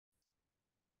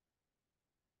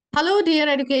Hello, dear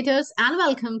educators, and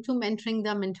welcome to Mentoring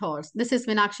the Mentors. This is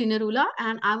Meenakshi Narula,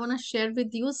 and I want to share with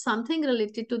you something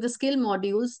related to the skill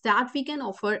modules that we can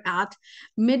offer at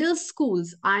middle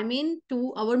schools. I mean,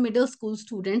 to our middle school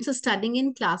students studying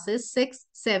in classes 6th,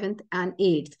 7th, and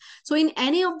 8th. So, in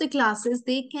any of the classes,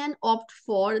 they can opt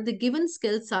for the given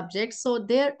skill subject. So,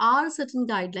 there are certain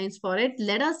guidelines for it.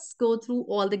 Let us go through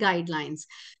all the guidelines.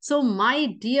 So, my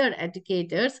dear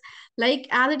educators, like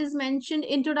as it is mentioned,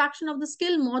 introduction of the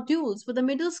skill modules for the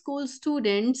middle school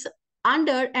students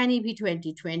under NEP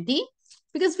 2020,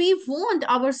 because we want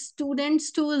our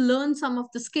students to learn some of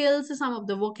the skills, some of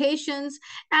the vocations,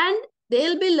 and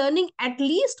they'll be learning at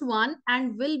least one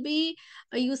and will be,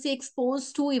 you see,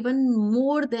 exposed to even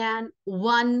more than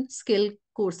one skill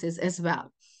courses as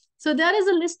well. So there is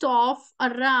a list of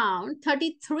around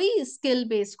 33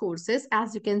 skill-based courses,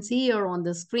 as you can see here on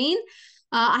the screen.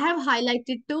 I have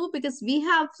highlighted two because we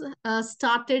have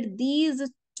started these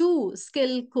two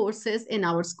skill courses in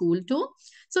our school too.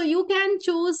 So you can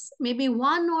choose maybe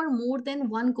one or more than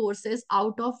one courses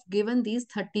out of given these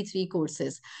 33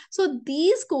 courses. So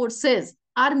these courses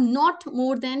are not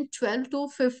more than 12 to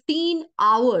 15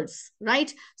 hours,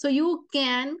 right? So you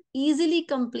can easily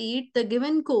complete the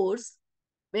given course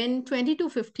in 20 to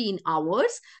 15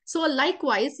 hours. So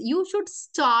likewise, you should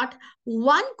start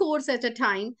one course at a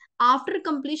time. After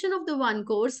completion of the one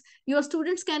course, your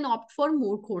students can opt for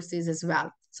more courses as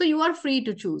well. So you are free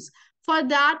to choose. For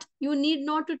that, you need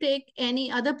not to take any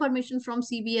other permission from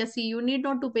CBSE. You need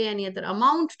not to pay any other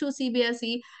amount to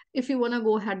CBSE if you want to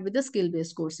go ahead with the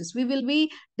skill-based courses. We will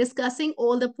be discussing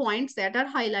all the points that are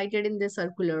highlighted in this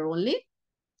circular only.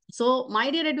 So, my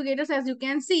dear educators, as you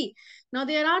can see, now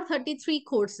there are 33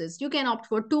 courses. You can opt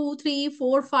for 2, 3,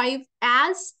 4, 5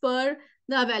 as per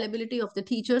the availability of the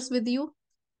teachers with you.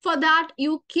 For that,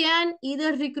 you can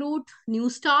either recruit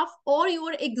new staff or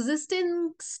your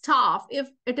existing staff, if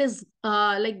it is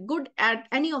like good at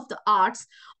any of the arts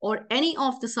or any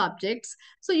of the subjects.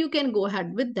 So you can go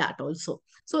ahead with that also.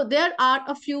 So there are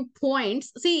a few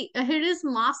points. See, here is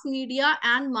mass media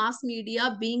and mass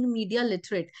media being media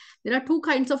literate. There are two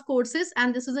kinds of courses,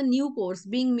 and this is a new course,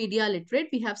 being media literate.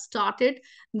 We have started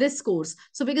this course.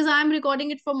 So because I'm recording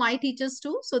it for my teachers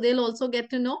too, so they'll also get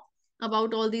to know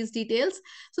about all these details.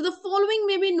 So the following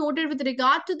may be noted with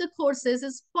regard to the courses.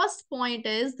 Is first point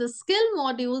is the skill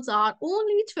modules are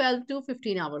only 12 to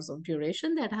 15 hours of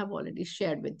duration that I have already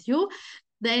shared with you.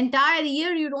 The entire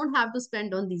year you don't have to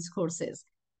spend on these courses.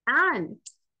 And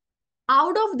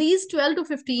out of these 12 to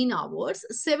 15 hours,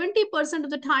 70% of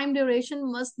the time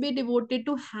duration must be devoted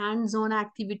to hands-on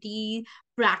activity,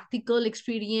 practical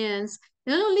experience,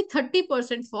 and only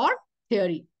 30% for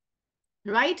theory,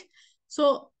 right?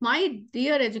 So, my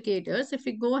dear educators, if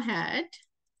we go ahead,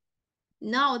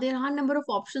 now there are a number of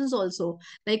options also,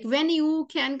 like when you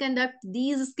can conduct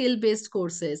these skill-based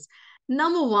courses.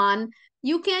 Number one,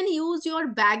 you can use your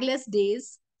bagless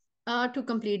days to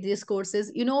complete these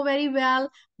courses. You know very well,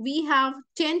 we have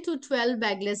 10 to 12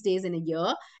 bagless days in a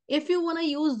year. If you want to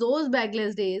use those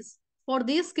bagless days for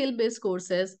these skill-based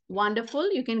courses,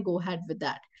 wonderful, you can go ahead with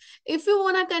that. If you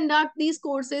want to conduct these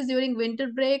courses during winter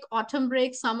break, autumn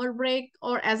break, summer break,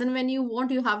 or as and when you want,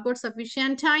 you have got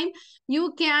sufficient time,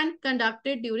 you can conduct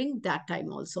it during that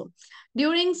time also.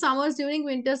 During summers, during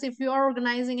winters, if you are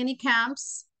organizing any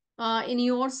camps in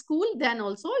your school, then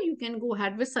also you can go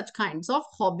ahead with such kinds of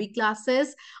hobby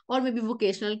classes or maybe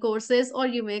vocational courses, or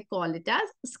you may call it as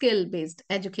skill-based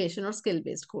education or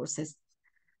skill-based courses.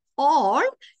 Or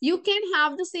you can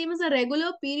have the same as a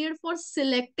regular period for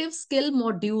selective skill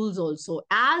modules also,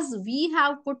 as we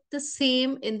have put the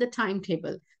same in the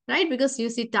timetable, right? Because you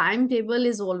see, timetable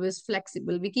is always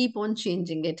flexible. We keep on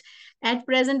changing it. At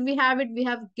present, we have it. We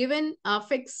have given a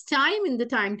fixed time in the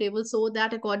timetable so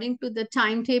that according to the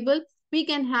timetable, we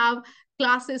can have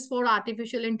classes for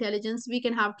artificial intelligence. We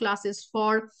can have classes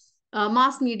for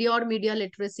mass media or media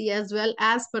literacy as well,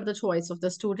 as per the choice of the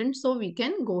student. So we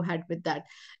can go ahead with that.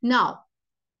 Now,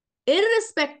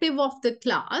 irrespective of the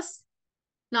class,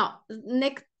 now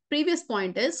next previous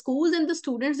point is schools and the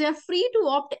students, they are free to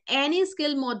opt any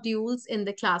skill modules in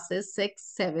the classes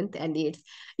 6th, 7th, and 8th.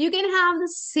 You can have the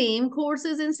same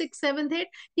courses in 6th, 7th, 8th.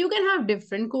 You can have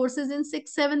different courses in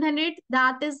 6th, 7th, and 8th.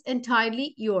 That is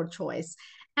entirely your choice.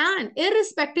 And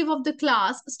irrespective of the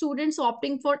class, students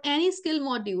opting for any skill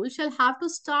module shall have to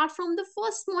start from the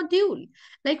first module.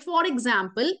 Like for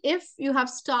example, if you have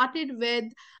started with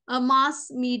a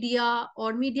mass media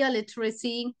or media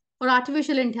literacy or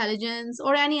artificial intelligence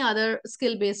or any other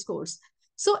skill-based course.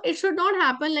 So it should not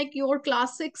happen like your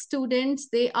class 6 students,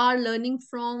 they are learning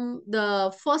from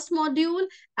the first module,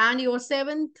 and your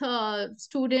 7th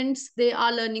students, they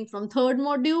are learning from 3rd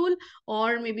module,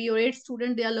 or maybe your 8th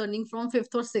student, they are learning from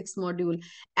 5th or 6th module.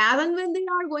 And when they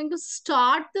are going to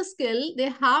start the skill, they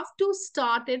have to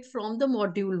start it from the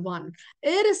module 1,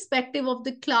 irrespective of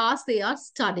the class they are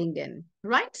studying in,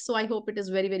 right? So I hope it is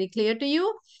very, very clear to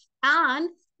you.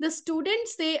 And the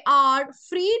students, they are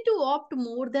free to opt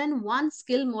more than one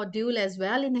skill module as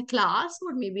well in a class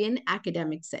or maybe an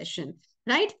academic session,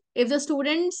 right? If the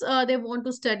students, they want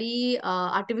to study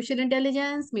artificial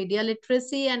intelligence, media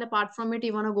literacy, and apart from it,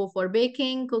 you want to go for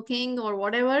baking, cooking, or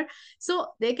whatever, so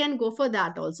they can go for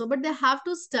that also, but they have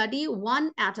to study one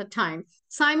at a time.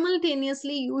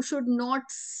 Simultaneously, you should not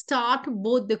start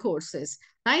both the courses,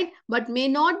 right? But may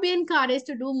not be encouraged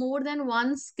to do more than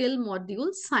one skill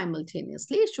module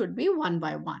simultaneously. It should be one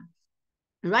by one,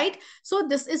 right? So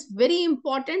this is very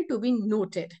important to be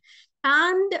noted.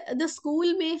 And the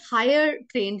school may hire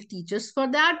trained teachers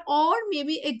for that, or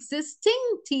maybe existing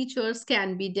teachers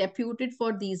can be deputed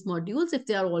for these modules if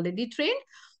they are already trained,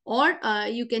 or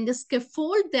you can just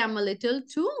scaffold them a little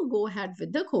to go ahead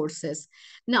with the courses.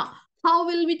 Now, how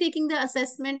will be taking the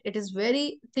assessment? It is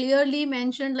very clearly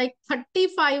mentioned, like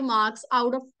 35 marks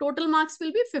out of total marks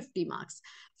will be 50 marks.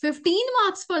 15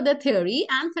 marks for the theory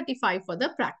and 35 for the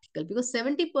practical, because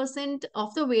 70%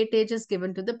 of the weightage is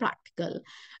given to the practical,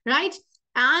 right?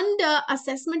 And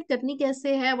assessment karni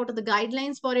kaise hai, what are the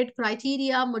guidelines for it,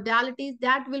 criteria, modalities,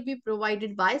 that will be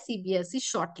provided by CBSE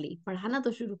shortly. Padhana to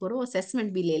shuru karo,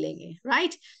 assessment bhi le lenge,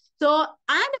 right? So,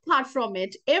 and apart from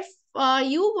it, if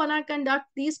you want to conduct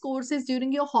these courses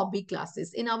during your hobby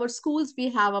classes, in our schools, we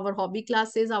have our hobby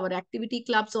classes, our activity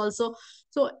clubs also.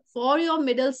 So for your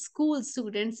middle school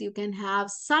students, you can have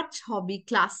such hobby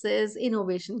classes,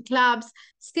 innovation clubs,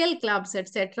 skill clubs,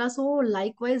 etc. So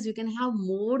likewise, you can have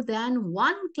more than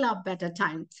one club at a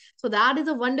time. So that is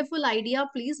a wonderful idea.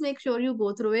 Please make sure you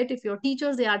go through it. If your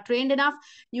teachers, they are trained enough,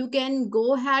 you can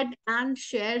go ahead and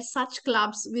share such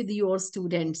clubs with your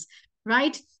students,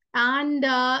 right? And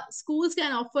schools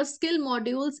can offer skill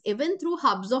modules even through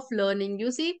hubs of learning.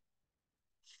 You see,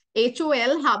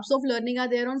 HOL, hubs of learning, are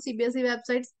there on CBSE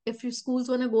websites. If your schools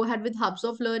want to go ahead with hubs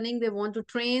of learning, they want to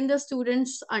train the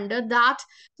students under that,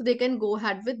 so they can go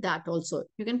ahead with that also.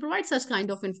 You can provide such kind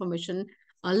of information,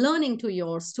 learning to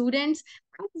your students.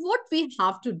 And what we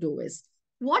have to do is,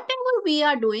 whatever we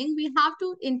are doing, we have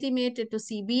to intimate it to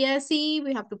CBSE.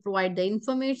 We have to provide the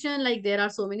information, like there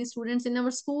are so many students in our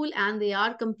school and they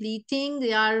are completing, they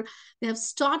have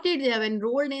started, they have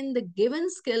enrolled in the given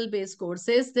skill-based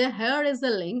courses. There, here is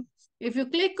the link. If you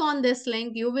click on this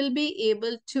link, you will be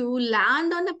able to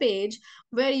land on a page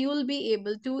where you will be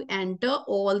able to enter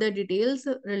all the details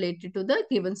related to the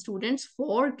given students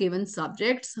for given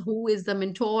subjects, who is the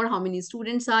mentor, how many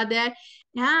students are there,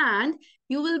 and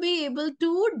you will be able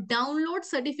to download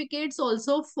certificates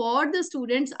also for the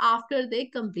students after they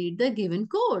complete the given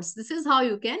course. This is how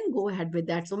you can go ahead with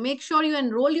that. So make sure you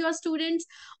enroll your students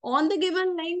on the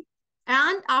given link,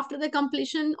 and after the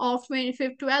completion of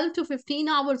 12 to 15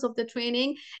 hours of the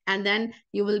training, and then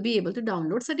you will be able to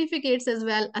download certificates as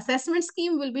well. Assessment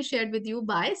scheme will be shared with you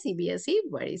by CBSE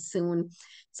very soon.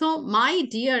 So my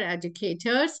dear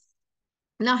educators,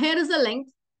 now here is the link.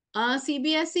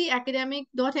 CBSE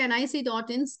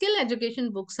academic.nic.in skill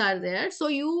education books are there. So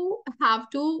you have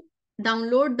to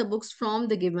download the books from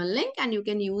the given link, and you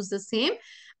can use the same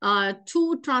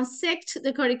to transect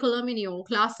the curriculum in your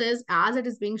classes as it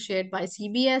is being shared by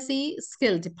CBSE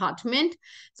skill department.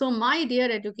 So my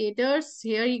dear educators,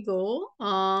 here you go.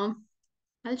 I'll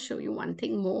show you one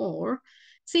thing more.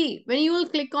 See, when you will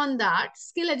click on that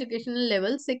skill educational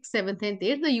level 6, 7th, and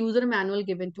 8th, the user manual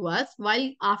given to us, while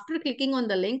after clicking on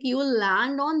the link, you will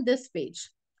land on this page,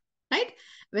 right?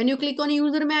 When you click on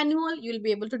user manual, you'll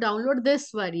be able to download this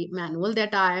very manual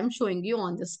that I am showing you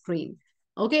on the screen.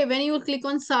 Okay, when you click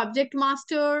on subject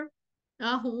master,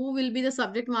 who will be the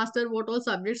subject master, what all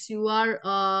subjects you are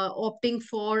opting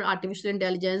for, artificial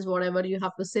intelligence, whatever you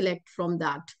have to select from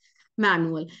that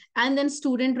manual. And then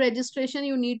student registration,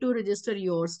 you need to register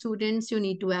your students, you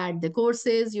need to add the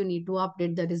courses, you need to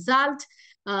update the result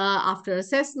after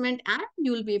assessment, and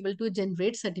you will be able to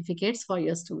generate certificates for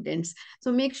your students.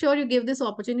 So make sure you give this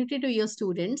opportunity to your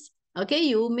students. Okay,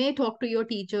 you may talk to your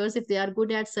teachers if they are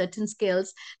good at certain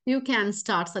skills. You can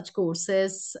start such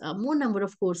courses, more number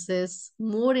of courses,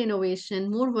 more innovation,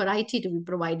 more variety to be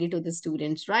provided to the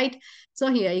students, right? So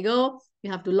here you go.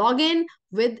 You have to log in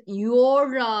with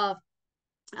your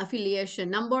affiliation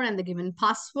number and the given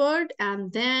password,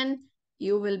 and then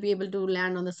you will be able to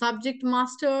land on the subject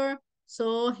master.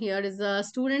 So here is the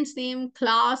student's name,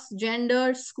 class,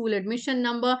 gender, school admission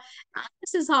number. And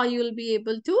this is how you will be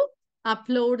able to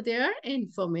upload their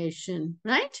information,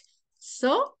 right?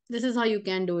 So this is how you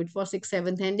can do it for 6th,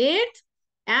 7th, and 8th.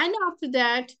 And after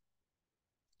that,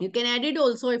 you can edit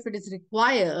also if it is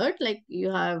required, like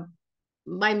you have,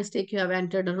 by mistake, you have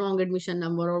entered a wrong admission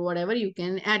number or whatever, you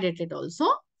can edit it also,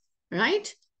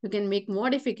 right? You can make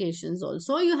modifications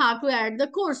also. You have to add the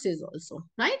courses also,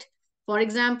 right? For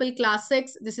example, class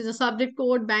 6, this is a subject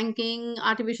code, banking,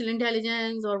 artificial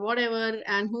intelligence, or whatever.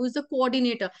 And who is the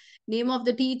coordinator? Name of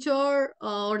the teacher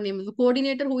or name of the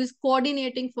coordinator who is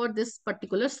coordinating for this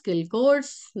particular skill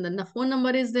course. Then the phone number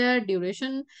is there,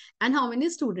 duration, and how many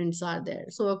students are there.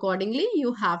 So accordingly,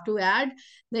 you have to add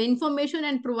the information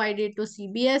and provide it to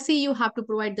CBSE. You have to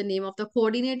provide the name of the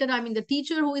coordinator, I mean the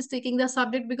teacher who is taking the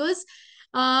subject, because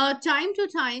time to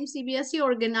time CBSE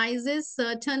organizes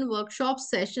certain workshop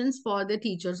sessions for the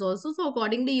teachers also. So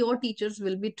accordingly, your teachers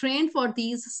will be trained for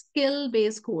these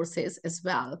skill-based courses as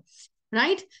well,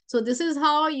 right? So this is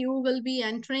how you will be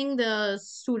entering the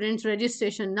student's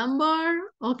registration number.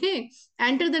 Okay,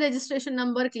 enter the registration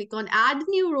number, click on add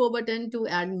new row button to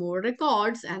add more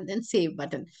records, and then save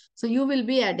button. So you will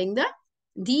be adding the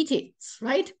details,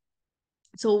 right?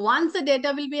 So once the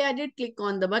data will be added, click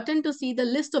on the button to see the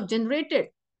list of generated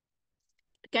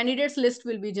candidates. List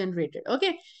will be generated.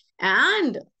 Okay,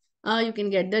 and you can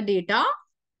get the data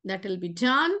that will be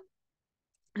done,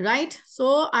 right?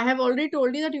 So I have already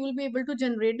told you that you will be able to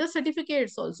generate the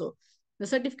certificates also. The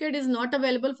certificate is not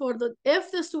available for the,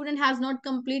 if the student has not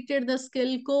completed the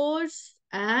skill course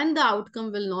and the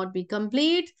outcome will not be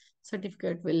complete,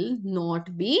 certificate will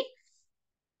not be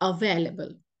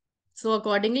available. So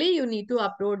accordingly, you need to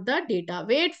upload the data.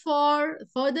 Wait for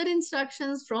further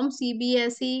instructions from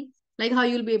CBSE, like how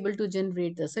you'll be able to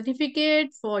generate the certificate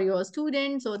for your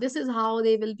students. So this is how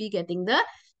they will be getting the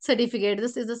certificate.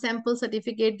 This is a sample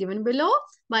certificate given below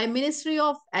by Ministry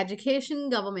of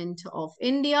Education, Government of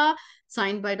India,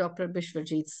 signed by Dr.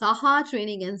 Bishwajit Saha,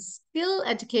 Training and Skill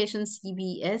Education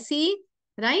CBSE,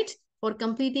 right? For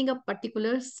completing a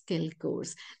particular skill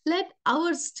course. Let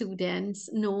our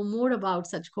students know more about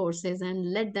such courses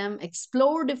and let them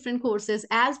explore different courses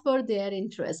as per their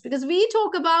interest. Because we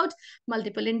talk about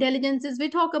multiple intelligences, we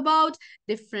talk about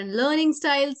different learning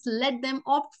styles. Let them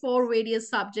opt for various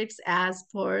subjects as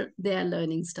per their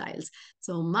learning styles.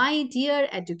 So my dear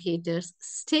educators,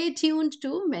 stay tuned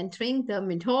to Mentoring the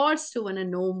Mentors to want to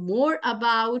know more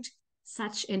about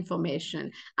such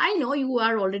information. I know you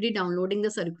are already downloading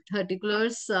the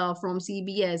circulars from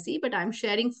CBSE, but I'm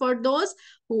sharing for those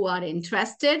who are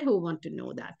interested, who want to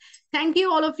know that. Thank you,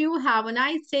 all of you. Have a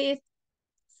nice day.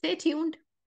 Stay tuned.